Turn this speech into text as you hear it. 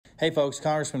Hey folks,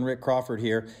 Congressman Rick Crawford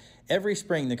here. Every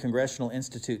spring, the Congressional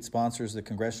Institute sponsors the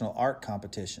Congressional Art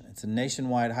Competition. It's a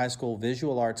nationwide high school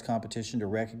visual arts competition to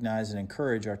recognize and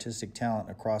encourage artistic talent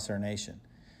across our nation.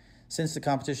 Since the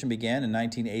competition began in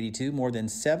 1982, more than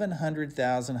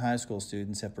 700,000 high school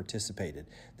students have participated.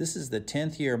 This is the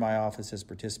 10th year my office has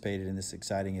participated in this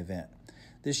exciting event.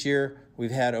 This year, we've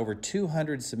had over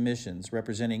 200 submissions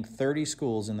representing 30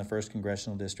 schools in the 1st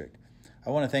Congressional District. I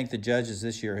want to thank the judges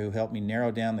this year who helped me narrow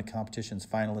down the competition's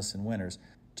finalists and winners,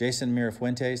 Jason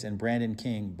Mirafuentes and Brandon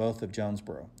King, both of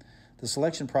Jonesboro. The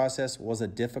selection process was a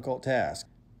difficult task,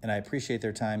 and I appreciate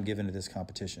their time given to this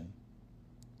competition.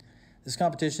 This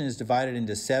competition is divided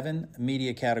into 7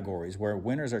 media categories where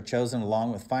winners are chosen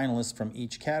along with finalists from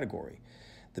each category.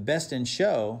 The Best in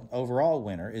Show overall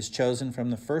winner is chosen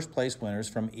from the first place winners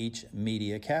from each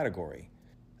media category.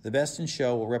 The Best in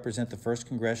Show will represent the 1st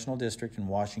Congressional District in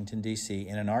Washington, D.C.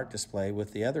 in an art display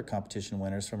with the other competition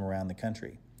winners from around the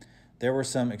country. There were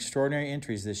some extraordinary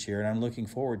entries this year, and I'm looking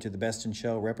forward to the Best in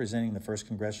Show representing the 1st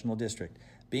Congressional District,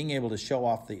 being able to show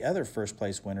off the other first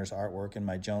place winners' artwork in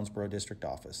my Jonesboro District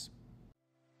office.